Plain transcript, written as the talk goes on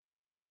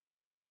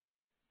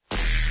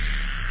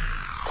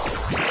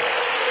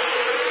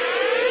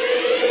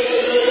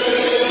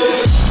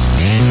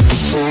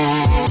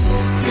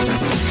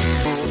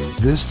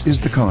This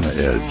is the Kona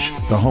Edge,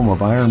 the home of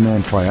Ironman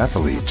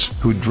triathletes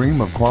who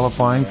dream of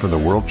qualifying for the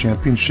World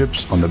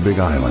Championships on the Big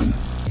Island.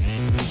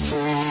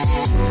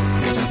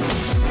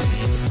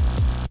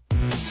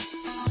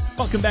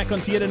 Welcome back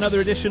onto yet another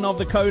edition of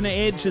the Kona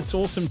Edge. It's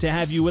awesome to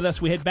have you with us.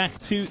 We head back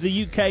to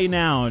the UK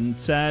now and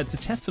to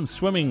chat some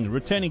swimming.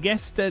 Returning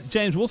guest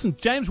James Wilson.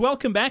 James,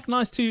 welcome back.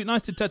 Nice to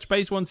touch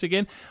base once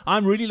again.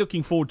 I'm really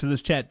looking forward to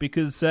this chat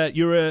because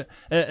you're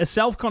a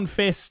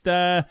self-confessed,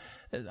 I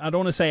don't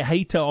want to say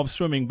hater of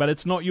swimming, but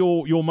it's not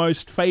your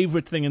most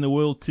favorite thing in the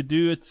world to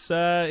do. It's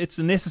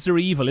a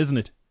necessary evil, isn't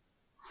it?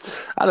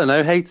 I don't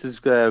know. Haters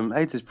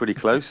pretty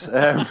close.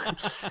 Yeah,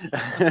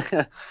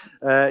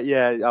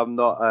 I'm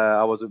not.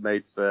 I wasn't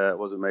made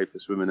for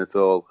swimming at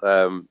all.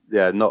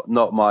 Yeah, not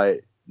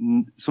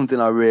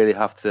something I really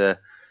have to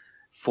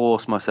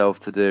force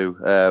myself to do.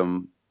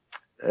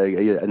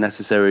 A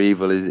necessary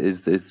evil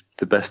is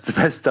the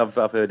best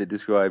I've heard it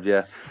described.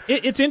 Yeah,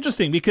 it's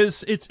interesting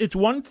because it's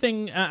one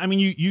thing. I mean,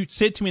 you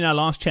said to me in our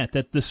last chat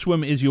that the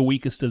swim is your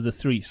weakest of the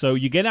three. So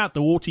you get out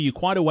the water, you're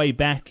quite a way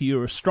back.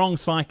 You're a strong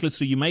cyclist,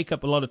 so you make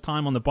up a lot of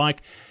time on the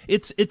bike.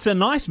 It's a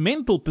nice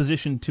mental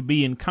position to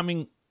be in,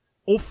 coming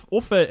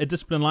off a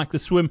discipline like the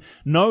swim,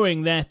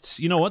 knowing that,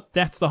 you know what,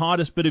 that's the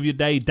hardest bit of your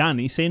day done,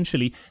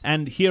 essentially,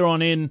 and here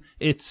on in,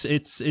 it's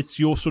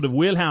your sort of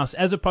wheelhouse,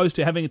 as opposed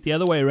to having it the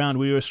other way around,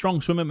 where you're a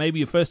strong swimmer, maybe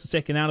you're first or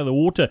second out of the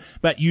water,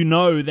 but you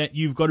know that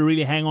you've got to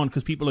really hang on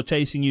because people are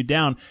chasing you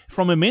down.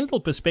 From a mental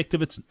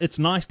perspective, it's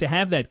nice to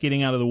have that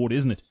getting out of the water,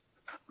 isn't it?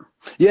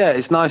 Yeah,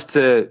 it's nice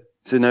to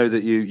know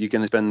that you're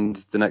going to spend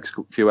the next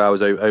few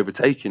hours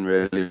overtaking,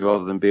 really,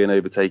 rather than being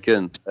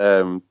overtaken.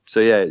 So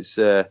yeah, it's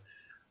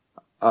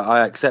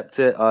I accept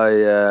it.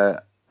 I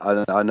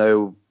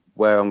know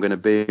where I'm going to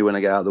be when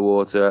I get out of the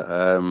water.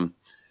 I mean,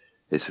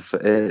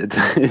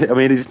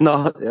 it's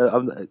not.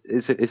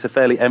 It's a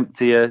fairly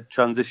emptier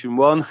transition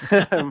one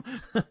than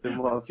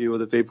what a few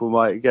other people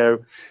might go.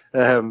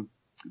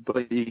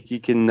 But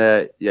you can,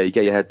 you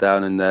get your head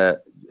down and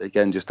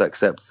again just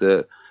accept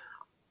that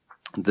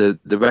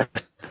the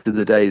rest of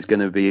the day is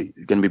going to be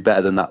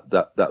better than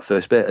that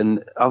first bit.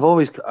 And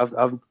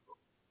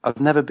I've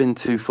never been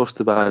too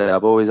fussed about it.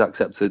 I've always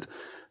accepted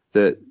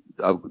that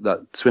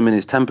swimming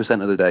is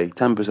 10% of the day.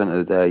 10%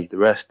 of the day. The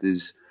rest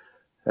is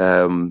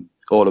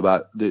all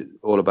about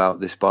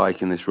this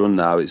bike and this run.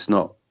 Now it's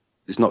not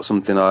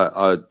something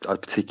I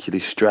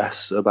particularly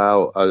stress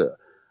about.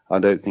 I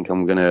don't think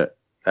I'm gonna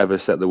ever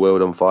set the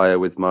world on fire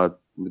with my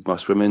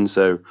swimming.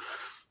 So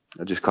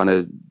I just kind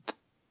of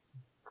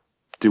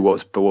do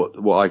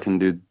what I can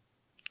do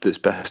that's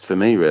best for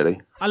me,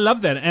 really. I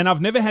love that, and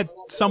I've never had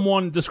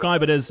someone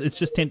describe it as it's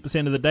just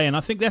 10% of the day, and I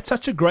think that's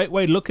such a great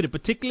way to look at it,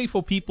 particularly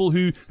for people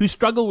who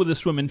struggle with the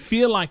swim and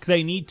feel like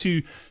they need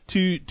to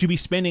be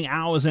spending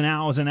hours and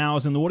hours and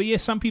hours in the water.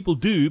 Yes, some people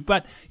do,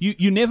 but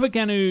you're never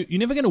gonna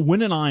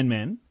win an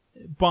Ironman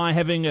by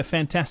having a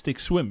fantastic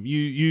swim.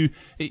 You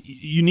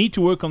need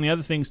to work on the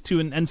other things too,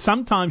 and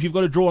sometimes you've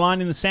got to draw a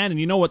line in the sand, and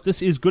you know what,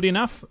 this is good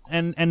enough,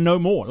 and no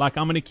more. Like,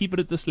 I'm going to keep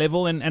it at this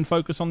level and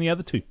focus on the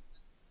other two.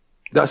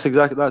 That's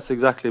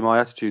exactly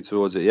my attitude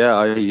towards it. Yeah,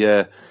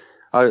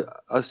 I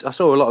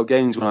saw a lot of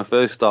gains when I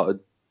first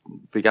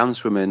began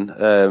swimming,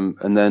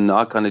 and then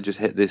I kind of just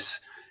hit this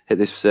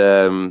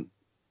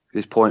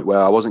point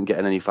where I wasn't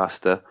getting any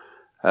faster.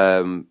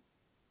 I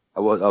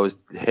was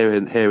here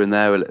and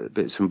there a little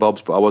bits and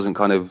bobs, but I wasn't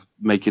kind of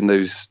making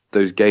those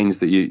gains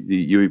that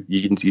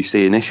you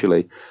see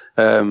initially.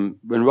 And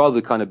rather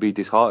than kind of be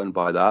disheartened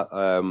by that,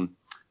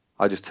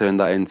 I just turned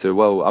that into,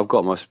 well,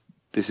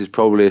 this is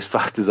probably as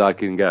fast as I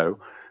can go.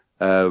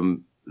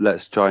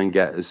 Let's try and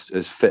get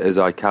as fit as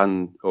I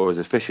can, or as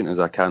efficient as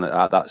I can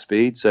at that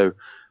speed. So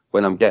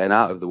when I'm getting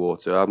out of the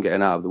water, I'm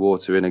getting out of the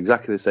water in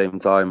exactly the same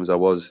time as I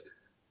was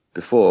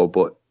before,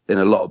 but in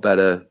a lot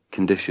better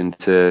condition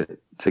to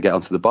get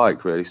onto the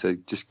bike, really. So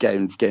just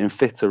getting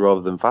fitter rather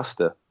than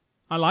faster.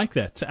 I like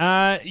that.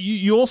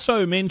 You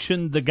also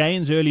mentioned the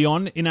gains early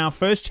on. In our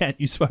first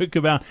chat, you spoke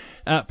about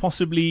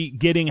possibly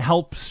getting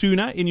help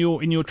sooner in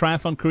your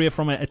triathlon career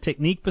from a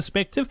technique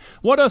perspective.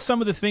 What are some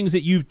of the things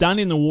that you've done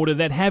in the water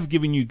that have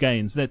given you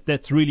gains,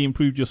 that's really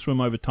improved your swim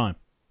over time?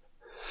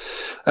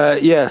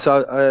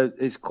 So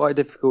it's quite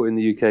difficult in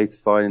the UK to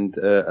find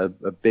a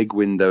big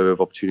window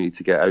of opportunity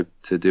to get out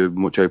to do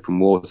much open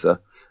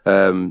water.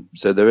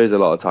 So there is a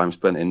lot of time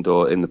spent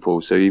indoor in the pool.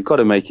 So you've got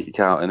to make it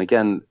count. And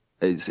again,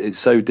 it's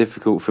so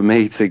difficult for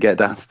me to get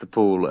down to the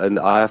pool, and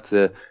I have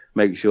to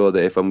make sure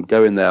that if I'm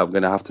going there, I'm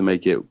going to have to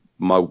make it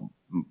my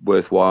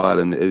worthwhile,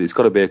 and it's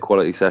got to be a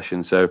quality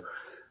session. So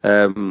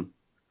for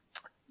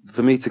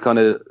me to kind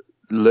of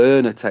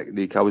learn a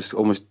technique, I was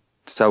almost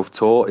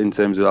self-taught in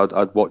terms of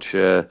I'd watch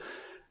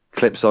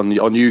clips on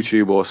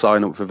YouTube or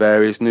sign up for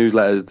various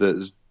newsletters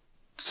that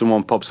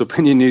someone pops up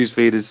in your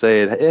newsfeed and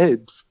saying, hey,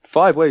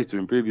 5 ways to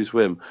improve your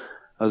swim.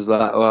 I was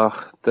like, well,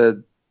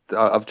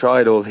 I've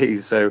tried all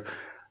these. So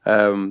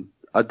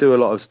I do a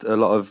lot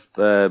of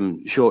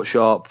short,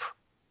 sharp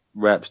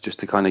reps just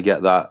to kind of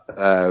get that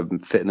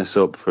fitness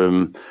up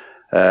from,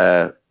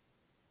 like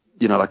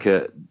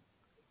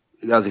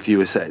as if you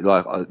were saying,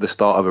 like at the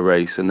start of a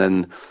race, and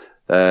then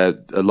a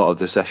lot of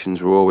the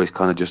sessions were always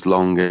kind of just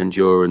long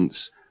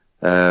endurance,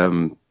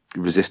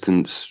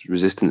 resistance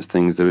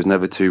things. There was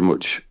never too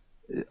much.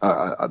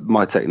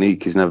 My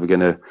technique is never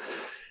going to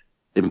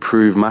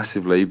improve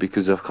massively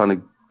because I've kind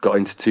of got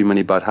into too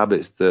many bad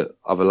habits that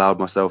I've allowed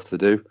myself to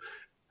do.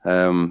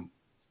 So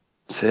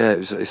yeah,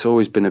 it's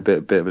always been a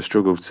bit of a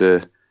struggle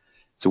to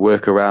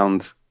work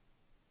around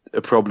a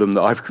problem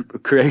that I've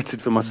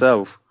created for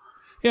myself.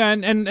 Yeah,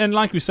 and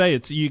like we say,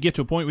 you get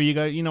to a point where you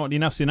go, you know what,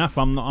 enough's enough.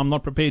 I'm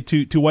not prepared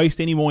to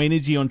waste any more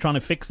energy on trying to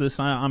fix this.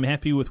 I'm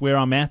happy with where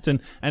I'm at, and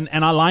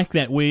I like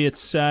that where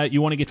it's you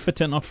want to get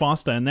fitter, not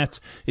faster, and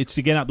it's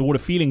to get out the water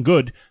feeling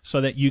good so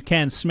that you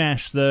can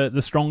smash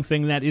the strong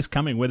thing that is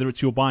coming, whether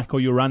it's your bike or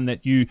your run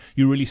that you're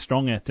really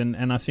strong at,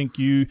 and I think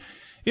you're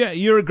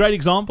a great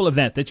example of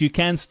that you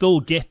can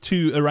still get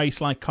to a race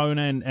like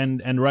Kona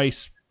and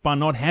race by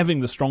not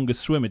having the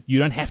strongest swim. You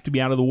don't have to be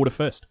out of the water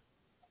first.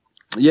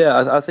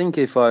 Yeah, I think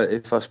if I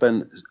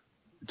spent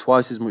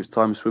twice as much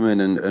time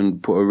swimming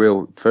and put a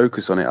real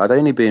focus on it, I'd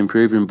only be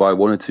improving by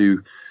one or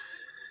two,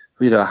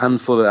 a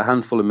handful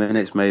of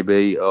minutes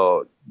maybe,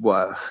 or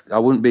well,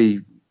 I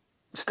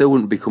still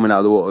wouldn't be coming out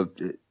of the water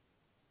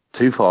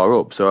too far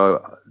up.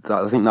 So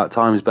I think that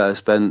time is better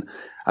spent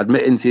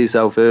admitting to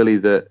yourself early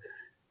that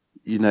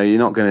you're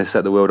not going to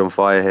set the world on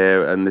fire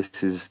here, and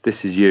this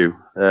is you.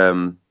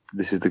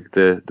 This is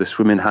the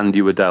swimming hand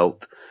you were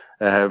dealt.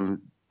 So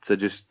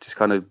just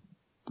kind of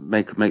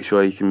make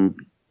sure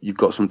you've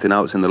got something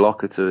else in the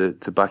locker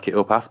to back it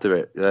up after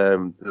it.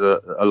 There's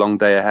a long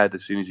day ahead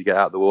as soon as you get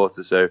out of the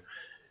water, so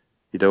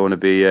you don't want to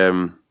be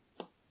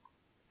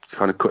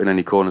kind of cutting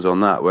any corners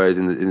on that. Whereas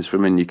in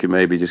swimming, you can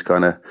maybe just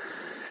kind of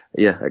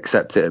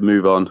accept it and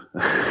move on.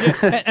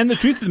 Yeah. And the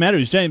truth of the matter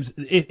is, James,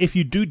 if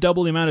you do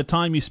double the amount of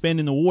time you spend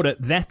in the water,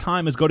 that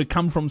time has got to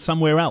come from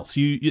somewhere else.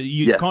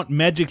 You can't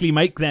magically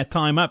make that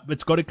time up.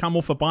 It's got to come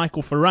off a bike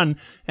or a run.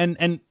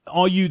 And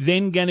are you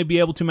then going to be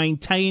able to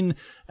maintain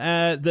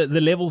the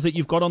levels that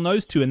you've got on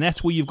those two? And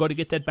that's where you've got to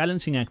get that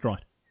balancing act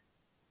right.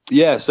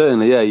 Yeah,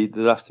 certainly. Yeah,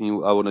 the last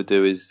thing I want to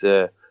do is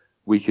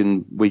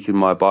weaken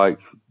my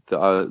bike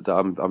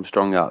that I'm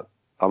strong at.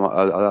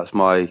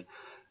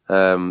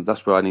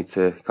 That's where I need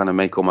to kind of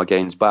make all my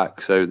gains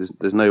back. So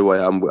there's no way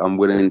I'm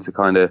willing to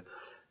kind of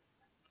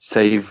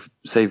save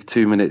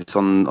 2 minutes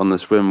on the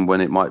swim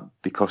when it might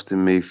be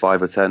costing me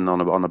 5 or 10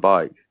 on a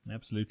bike.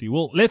 Absolutely.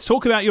 Well, let's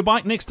talk about your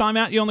bike next time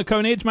out here on the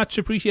Kona Edge. Much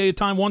appreciate your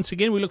time once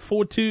again. We look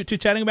forward to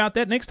chatting about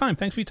that next time.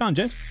 Thanks for your time,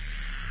 James.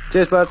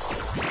 Cheers, bud.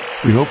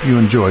 We hope you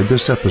enjoyed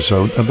this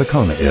episode of the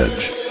Kona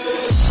Edge.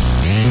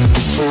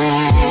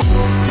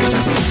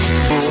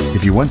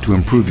 If you want to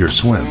improve your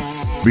swim,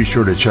 be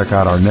sure to check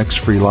out our next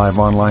free live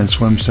online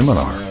swim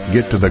seminar.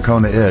 Get to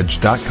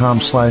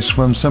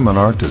thekonaedge.com/swim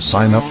seminar to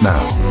sign up now.